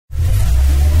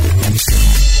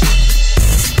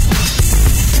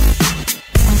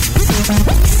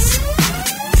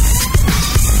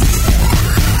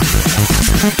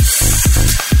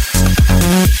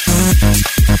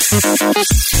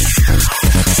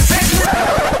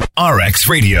RX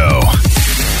Radio.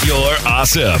 You're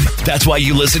awesome. That's why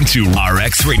you listen to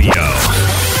RX Radio.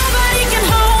 Nobody can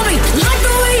hold me like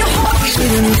the way you hold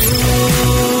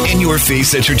me. In your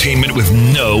face entertainment with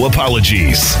no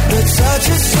apologies. The touch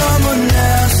of someone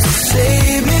else to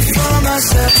save me from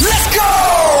myself. Let's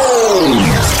go!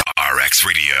 RX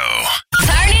Radio.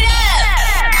 Turn it up.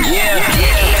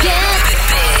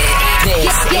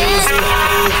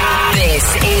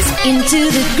 This is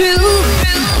Into the Groove.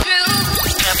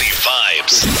 Happy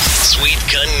vibes. Sweet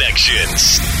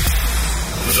connections.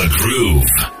 The Groove.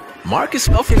 Marcus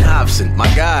Elfin Hobson, my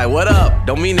guy, what up?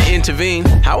 Don't mean to intervene.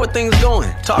 How are things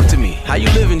going? Talk to me. How you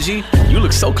living, G? You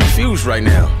look so confused right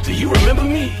now. Do you remember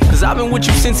me? Cause I've been with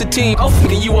you since a teen. Oh,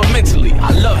 fucking you up mentally.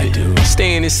 I love it, dude.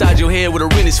 Staying inside your head with a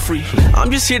rent is free.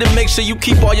 I'm just here to make sure you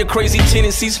keep all your crazy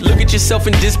tendencies. Look at yourself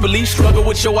in disbelief. Struggle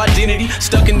with your identity.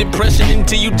 Stuck in depression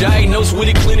until you diagnosed with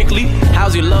it clinically.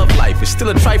 How's your love life? It's still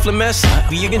a trifling mess.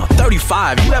 You again?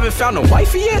 35. You haven't found a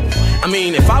wifey yet? I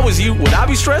mean, if I was you, would I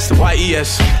be stressed? Why,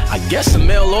 yes. I guess a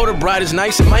mail order bride is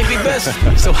nice, it might be best.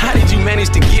 So how did you manage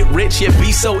to get rich yet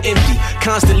be so empty?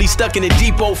 Constantly stuck in a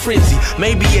deep old frenzy.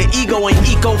 Maybe your ego ain't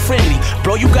eco-friendly.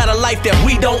 Bro, you got a life that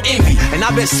we don't envy. And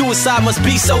I bet suicide must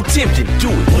be so tempting. Do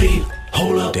it. Wait,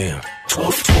 hold up. Damn.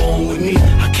 12 torn with me.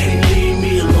 I can't leave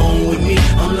me alone with me.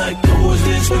 I'm like, who is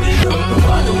this? What it up?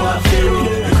 Why do I feel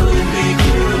it? It couldn't be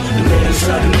clearer. The man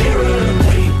inside the mirror.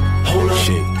 Wait, hold up.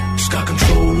 Shit. It's got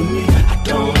control of me. I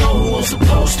don't know who I'm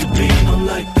supposed to be. I'm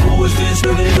like, who is this?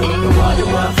 What it up? Why do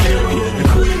I feel it? It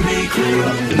couldn't be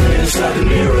clearer. The man inside the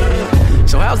mirror.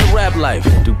 So how's the rap life?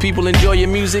 Do people enjoy your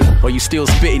music? Or you still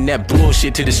spitting that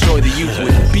bullshit to destroy the youth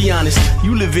with? Be honest,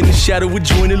 you live in the shadow with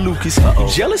Joyner Lucas. You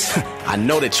jealous? I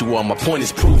know that you are. My point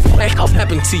is proof. What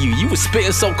happened to you? You was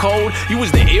spitting so cold. You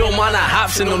was the Illmind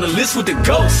Hobson on the list with the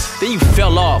ghosts. Then you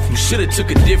fell off. You should've took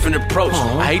a different approach.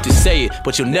 I hate to say it,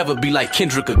 but you'll never be like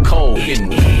Kendrick or Cole.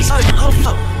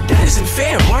 That isn't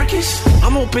fair, Marcus.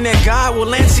 I'm hoping that God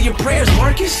will answer your prayers,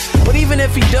 Marcus. But even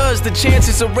if he does, the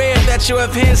chances are rare that you'll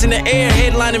have hands in the air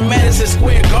headlining Madison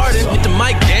Square Garden. Get the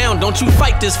mic down, don't you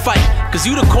fight this fight. Cause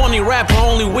you the corny rapper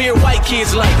only weird white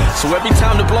kids like. So every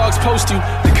time the blogs post you,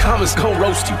 the comments gon'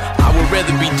 roast you. I would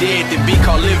rather be dead than be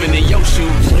caught living in your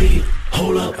shoes. Wait,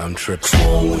 hold up. I'm tripping. What's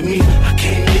wrong with me? I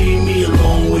can't leave me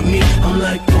alone with me. I'm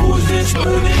like, who is this? What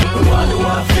it up? Why do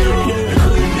I feel it? It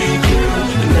couldn't be clearer.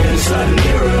 The man inside the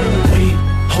mirror. Wait,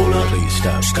 hold up. Please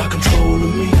stop. It's got control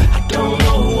of me. I don't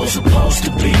know who I'm supposed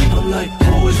to be. I'm like,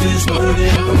 who is this? What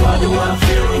it up? Why do I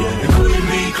feel it? It couldn't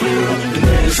be clearer. The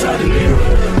man inside the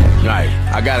mirror. Alright,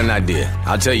 I got an idea.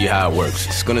 I'll tell you how it works.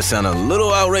 It's gonna sound a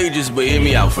little outrageous, but hear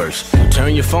me out first.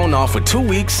 Turn your phone off for 2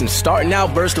 weeks and start an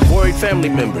outburst of worried family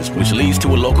members, which leads to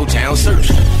a local town search.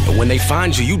 But when they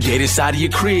find you, you dead inside of your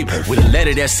crib with a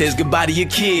letter that says goodbye to your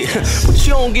kid. But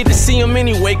you don't get to see him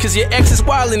anyway, cause your ex is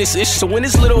wild in this ish. So in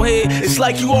his little head, it's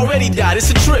like you already died. It's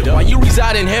a trip. While you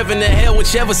reside in heaven or hell,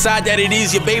 whichever side that it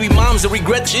is, your baby mom's a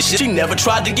regret shit. She never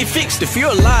tried to get fixed. If you're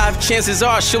alive, chances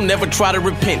are she'll never try to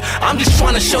repent. I'm just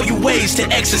trying to show you ways to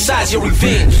exercise your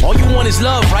revenge. All you want is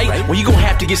love, right? Well, you gon'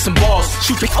 have to get some balls.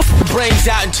 Shoot the brains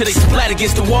out until they splat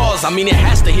against the walls. I mean, it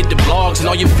has to hit the blogs, and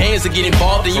all your fans will get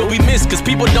involved, and you'll be missed, cause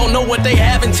people don't know what they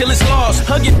have until it's lost.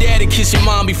 Hug your dad and kiss your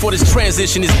mom before this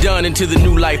transition is done into the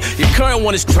new life. Your current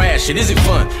one is trash, it isn't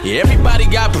fun. Yeah, everybody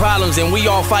got problems, and we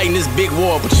all fighting this big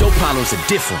war, but your problems are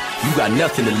different. You got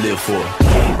nothing to live for.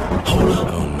 Hold up.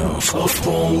 Oh no. What's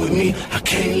wrong with me? I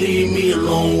can't leave me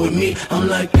alone with me. I'm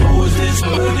like, who is this?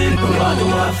 What it up? Why do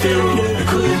I feel it? It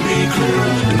couldn't be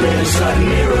clearer. The man inside the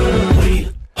mirror. Wait,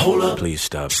 hold up. Please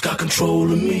stop. It's got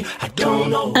control of me. I don't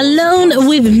know. Alone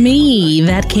with Me.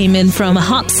 That came in from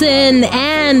Hobson,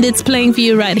 and it's playing for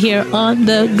you right here on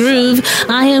The Groove.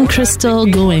 I am Crystal,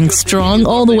 going strong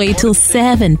all the way till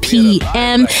 7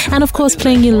 p.m. And of course,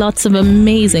 playing you lots of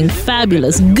amazing,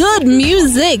 fabulous, good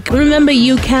music. Remember,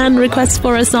 you can request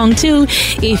for a song too.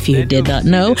 If you did not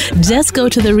know, just go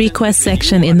to the request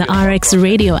section in the RX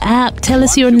Radio app. Tell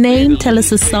us your name, tell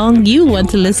us a song you want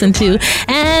to listen to,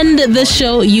 and the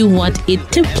show you want it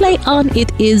to play on.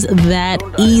 It is that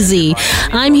easy.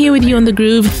 I'm here with you on The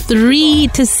Groove 3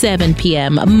 to 7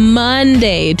 p.m.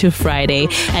 Monday to Friday,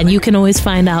 and you can always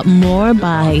find out more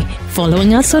by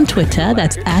following us on Twitter.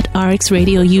 That's at RX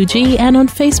Radio UG, and on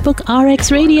Facebook,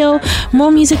 RX Radio.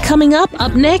 More music coming up.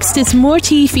 Up next is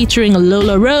Morty featuring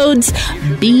Lola Rhodes.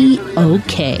 Be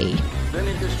okay.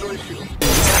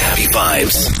 Happy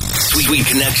vibes. Sweet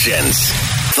connections.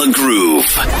 The Groove.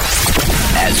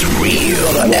 As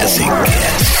real as it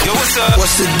gets. Yo, what's up?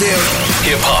 What's the deal?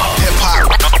 Hip hop. Hip hop.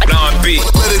 R&B.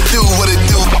 What it do? What it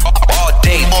do? All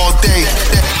day. All day.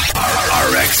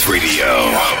 RX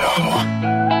Radio.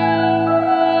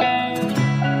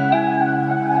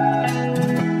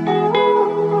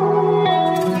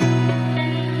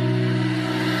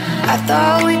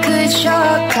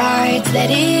 words, let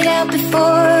it out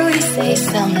before we say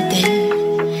something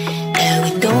that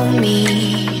we don't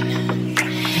mean.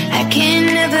 I can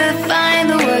never find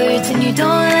the words, and you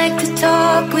don't like to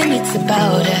talk when it's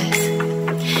about us.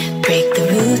 Break the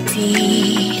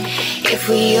routine. If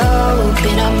we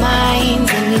open our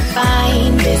minds and we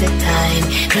find there's a time,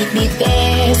 meet me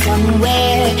there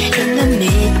somewhere in the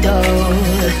middle.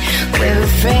 We're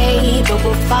afraid, but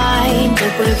we'll find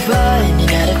that we're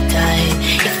running out of time.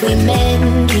 If we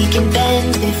mend, we can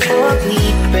bend before we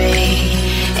break.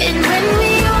 And when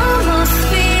we almost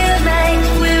feel like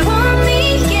we're on the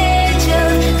edge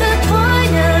of the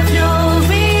point of no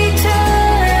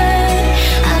return,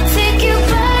 I'll take you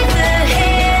by the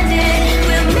hand and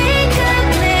we'll make a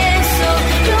plan so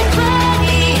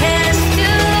nobody has to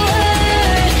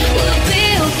hurt. We'll be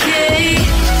okay.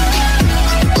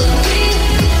 We'll be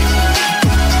okay.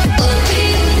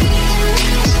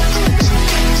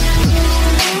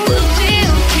 We'll be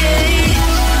okay.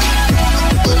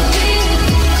 We'll be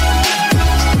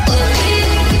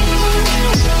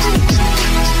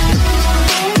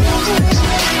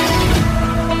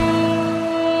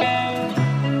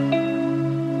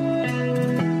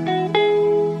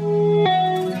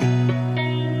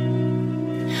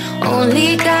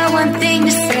only got one thing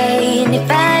to say, and if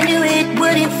I knew it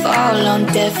wouldn't fall on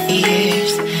deaf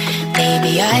ears,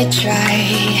 maybe I'd try.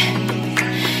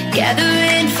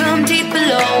 Gathering from deep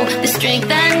below the strength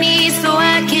I need so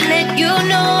I can let you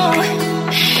know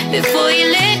before you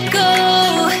let go.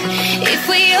 If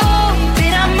we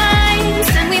open our minds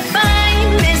and we find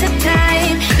there's a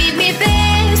time, meet me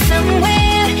there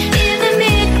somewhere in the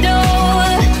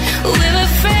middle. We're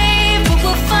afraid, but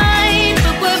we'll find,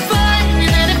 but we're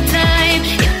running out of time.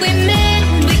 If we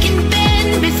mend, we can bend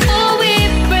before we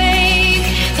break.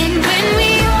 And when we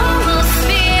almost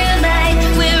feel like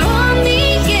we're on the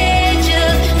edge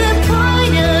of the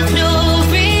point of no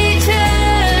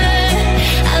return,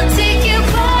 I'll take you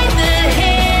by the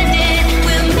hand and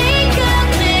we'll make a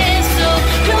plan so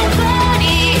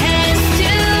nobody has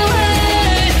to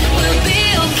hurt. We'll be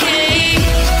okay.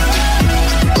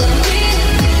 We'll be okay.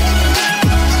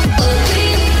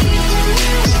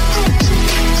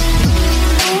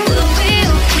 We'll be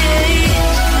okay.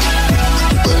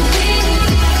 We'll be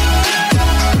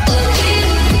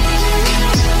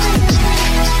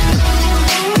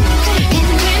And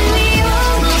when we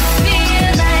almost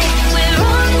feel like we're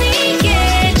on the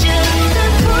edge of the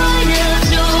point of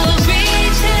no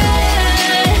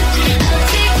return, I'll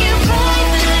take you by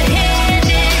the hand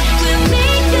and we'll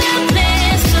make a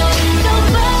plan so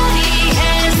nobody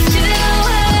has to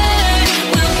hurt.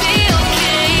 We'll be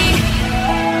okay.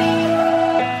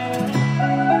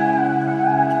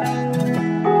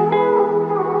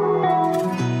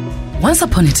 Once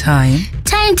upon a time,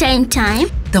 Time.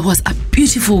 there was a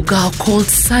beautiful girl called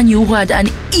Sanyu who had an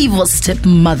evil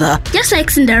stepmother. Just like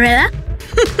Cinderella.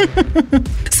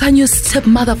 Sanyu's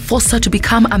stepmother forced her to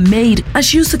become a maid, and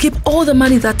she used to keep all the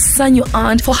money that Sanyu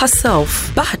earned for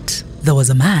herself. But there was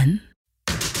a man.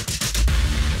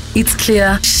 It's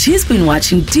clear she's been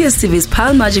watching DSTV's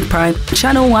Pearl Magic Prime,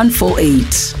 channel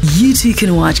 148. You too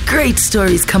can watch great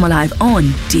stories come alive on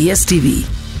DSTV.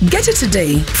 Get it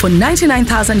today for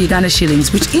 99,000 Uganda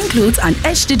shillings, which includes an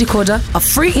HD decoder, a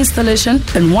free installation,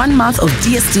 and 1 month of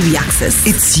DSTV access.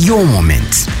 It's your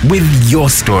moment with your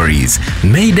stories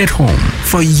made at home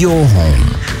for your home.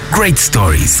 Great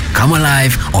stories come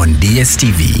alive on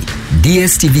DSTV.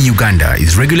 DSTV Uganda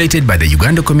is regulated by the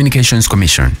Uganda Communications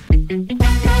Commission.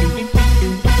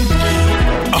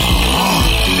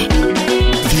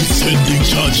 Descending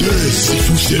charges,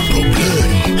 sous ces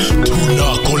problèmes, tout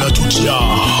n'a qu'on la tout ya.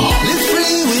 Live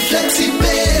free with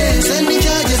FlexiPay. Sending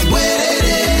charges where it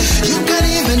is. You can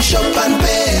even shop and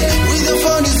pay with your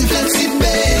phone using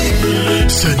FlexiPay.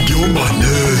 Send your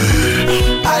money,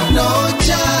 At no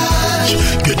charge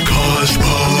get cash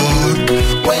back.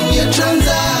 when you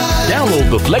transact. Download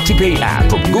the FlexiPay app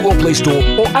from Google Play Store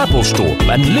or Apple Store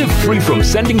and live free from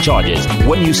sending charges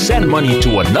when you send money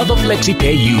to another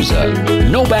FlexiPay user.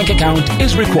 No bank account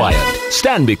is required.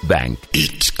 Stanbic Bank.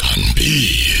 It can be.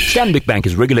 Stanbic Bank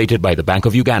is regulated by the Bank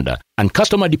of Uganda, and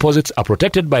customer deposits are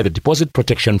protected by the Deposit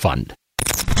Protection Fund.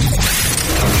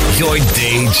 Your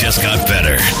day just got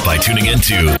better by tuning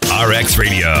into RX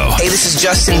Radio. Hey, this is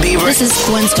Justin Bieber. This is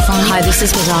Gwen Stefani. Hi, this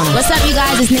is Madonna. What's up, you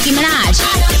guys? It's Nicki Minaj.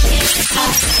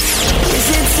 Is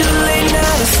it too late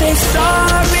now to say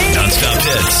sorry? Non-stop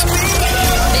hits.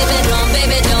 Baby,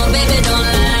 don't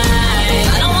lie.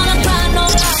 I don't wanna cry no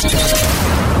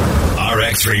more.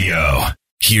 RX Radio.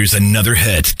 Here's another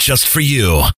hit just for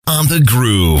you on The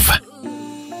Groove.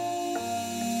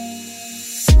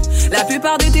 La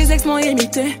plupart de tes ex m'ont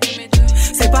imité.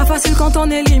 C'est pas facile quand on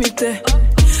est limité.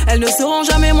 Elles ne seront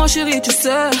jamais moi chérie, tu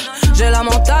sais. J'ai la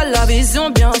mentale, la vision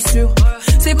bien sûr.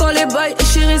 C'est quoi les bails,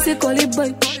 chérie, c'est quoi les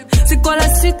bails? C'est quoi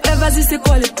la suite, vas-y, c'est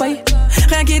quoi les pailles?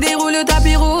 Rien qui déroule le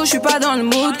tapis rouge, j'suis pas dans le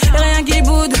mood. Rien qui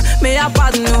boude, mais y'a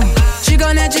pas de nous. Tu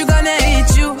connais,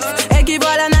 it's you. Et qui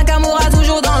voit la Nakamura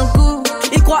toujours dans le coup.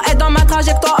 Il croit être dans ma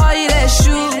trajectoire, oh il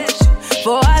échoue.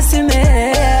 Faut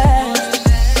assumer.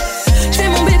 J'fais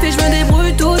mon bif et j'me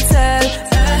débrouille toute seule.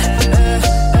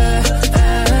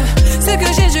 Ce que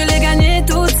j'ai, je l'ai gagné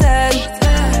toute seule.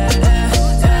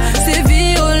 C'est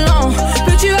violent,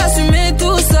 peux-tu assumer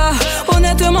tout ça?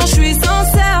 Honnêtement, j'suis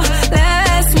sincère,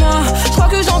 laisse-moi. J'crois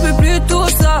que j'en peux plus tout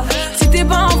ça. Si t'es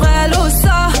pas en vrai, l'eau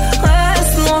ça,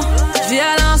 reste-moi. J'vis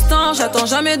à l'instant, j'attends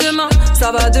jamais demain.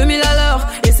 Ça va 2000 à l'heure,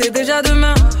 et c'est déjà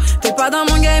demain. T'es pas dans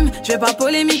mon game, j'vais pas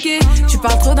polémiquer. Tu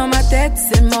parles trop dans ma tête,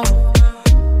 c'est mort.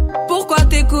 Pourquoi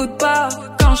t'écoutes pas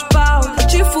quand j'parle?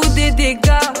 Tu fous des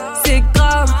dégâts, c'est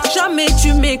grave. Jamais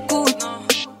tu m'écoutes.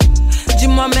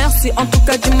 Dis-moi merci, en tout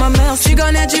cas dis-moi merci. Tu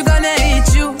connais,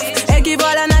 it's you. Et qui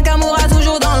voit la Nakamura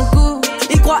toujours dans le coup.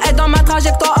 Il croit être dans ma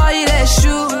trajectoire, oh il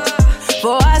échoue.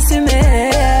 Faut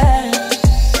assumer.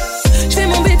 J'fais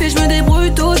mon bif et j'me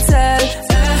débrouille toute seule.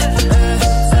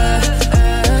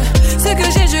 Ce que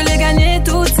j'ai, je l'ai gagné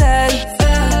toute seule.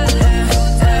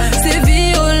 C'est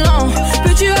violent,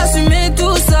 peux-tu assumer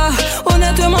tout ça?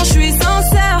 Honnêtement, j'suis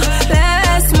sincère,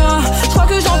 laisse-moi. J'crois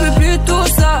que j'en peux plus tout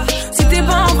ça. Si t'es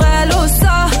pas en vrai, l'eau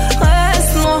ça,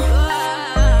 reste-moi.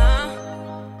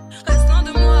 Reste loin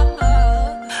de moi,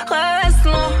 reste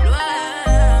loin.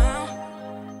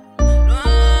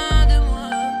 Loin de moi.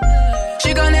 Tu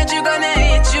connais,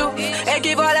 it's you. Et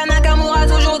qui voit la Nakamura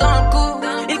toujours dans le coup.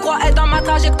 Il croit être dans ma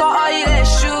trajectoire, oh il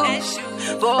échoue.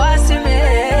 Faut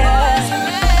assumer.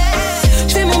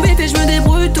 J'fais mon bif et j'me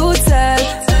débrouille toute seule.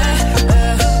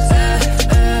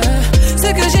 Ce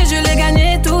que j'ai, je l'ai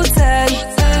gagné toute seule.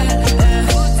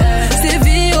 C'est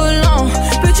violent,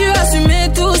 peux-tu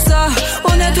assumer tout ça?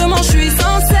 Honnêtement, j'suis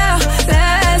sincère,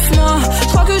 laisse-moi.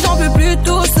 J'crois que j'en peux plus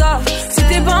tout ça. Si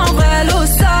t'es pas en vrai, l'eau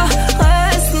ça,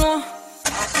 reste loin.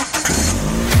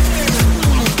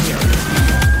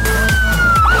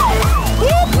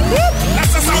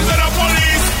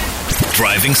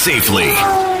 Driving safely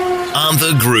on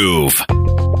the Groove.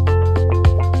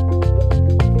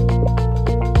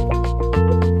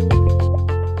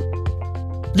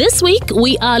 This week,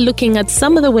 we are looking at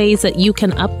some of the ways that you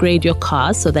can upgrade your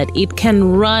car so that it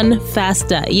can run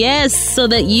faster. Yes, so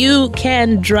that you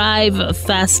can drive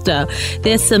faster.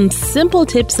 There's some simple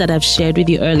tips that I've shared with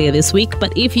you earlier this week,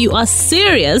 but if you are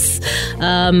serious,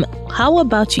 how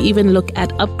about you even look at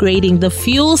upgrading the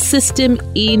fuel system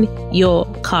in your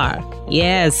car?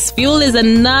 Yes, fuel is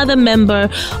another member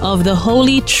of the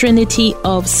Holy Trinity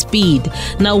of speed.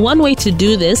 Now, one way to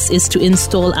do this is to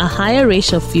install a higher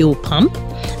ratio fuel pump.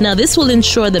 Now, this will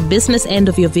ensure the business end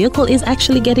of your vehicle is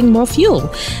actually getting more fuel.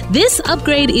 This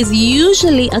upgrade is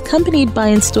usually accompanied by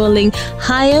installing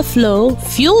higher flow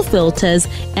fuel filters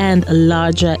and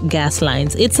larger gas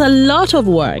lines. It's a lot of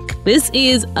work. This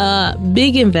is a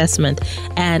big investment.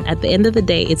 And at the end of the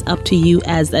day, it's up to you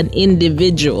as an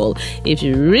individual. If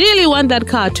you really want that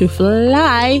car to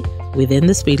fly within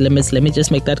the speed limits, let me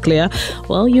just make that clear,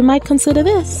 well, you might consider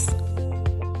this.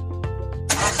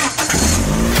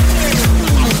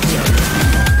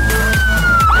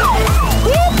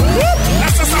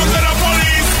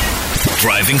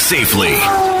 Driving safely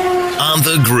on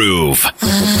the Groove.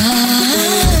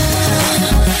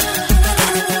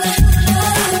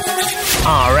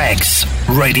 RX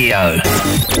Radio.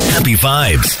 Happy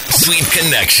vibes, sweet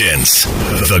connections.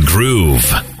 The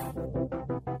Groove.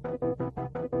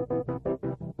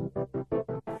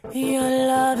 Your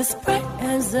love is bright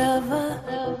as ever.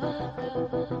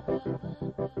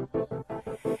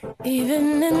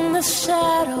 Even in the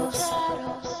shadows.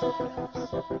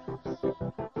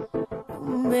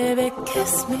 Baby,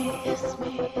 kiss me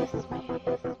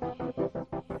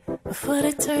before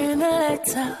they turn the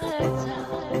lights out.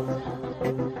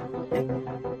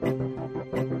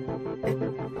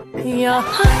 Your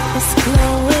heart is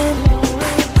glowing,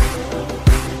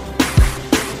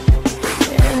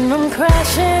 and I'm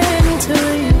crashing into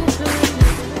you.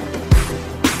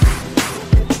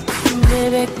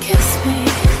 Baby, kiss me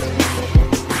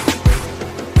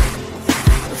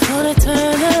before they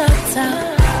turn the lights out.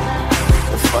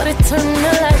 Before they turn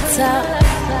the lights out,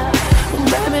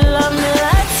 baby, love me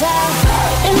lights out.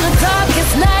 In the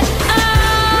darkest night,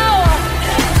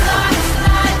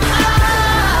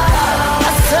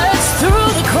 I search through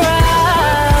the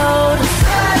crowd.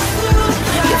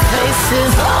 Your face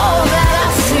is all that I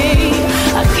see.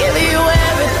 I give you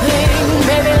everything,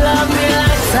 baby, love me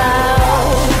lights out.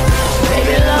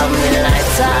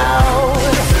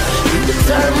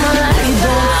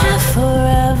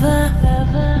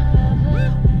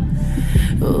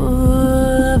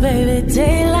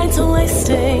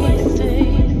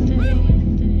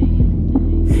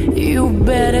 You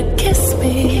better kiss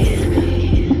me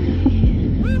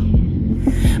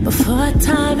before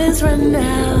time is run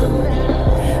out.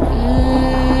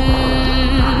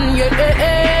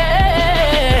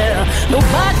 Yeah.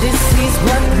 Nobody sees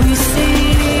what we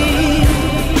see.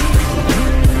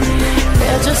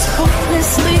 They're just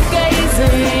hopelessly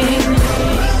gazing.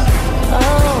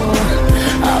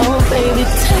 Oh, baby,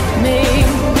 take me,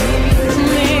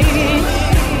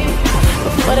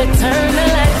 before they turn the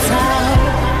lights out,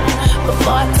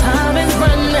 before time is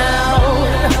run out.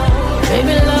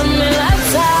 Baby, love me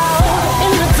lights out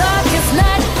in the darkest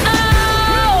night.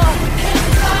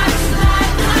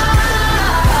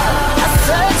 I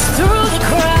search through the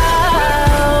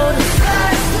crowd.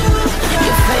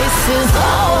 Your face is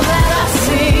all that I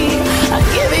see. I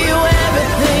give you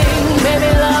everything. Baby,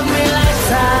 love me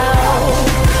lights out.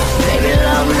 Baby,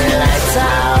 love me lights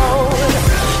out.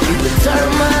 You can turn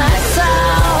my lights out.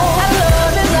 I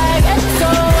love it like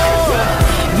EXO.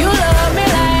 You love me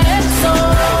like EXO.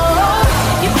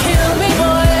 You kill me,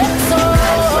 boy, EXO.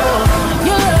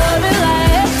 You love me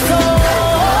like EXO.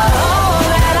 All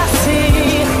that I see.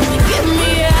 Give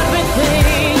me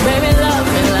everything. Baby, love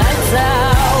me lights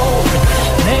out.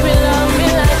 Baby, love me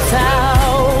lights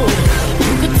out.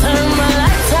 You can turn my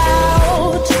lights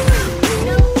out.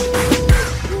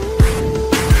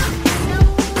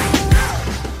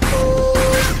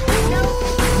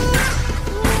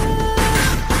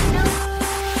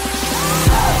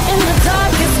 In the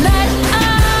darkest night,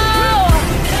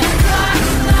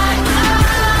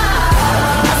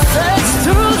 I search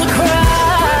through the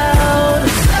crowd.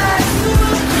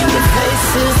 Your face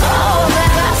is all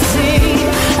that I see.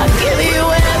 I give you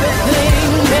everything.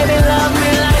 Baby, love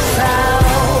me lights out.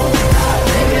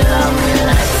 Baby, love me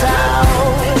lights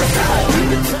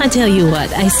out. I tell you what,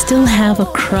 I still have a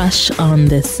crush on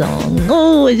this song.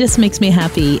 Oh, it just makes me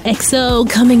happy. EXO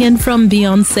coming in from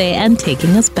Beyonce and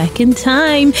taking us back in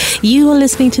time. You are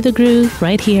listening to The Groove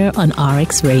right here on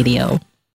RX Radio.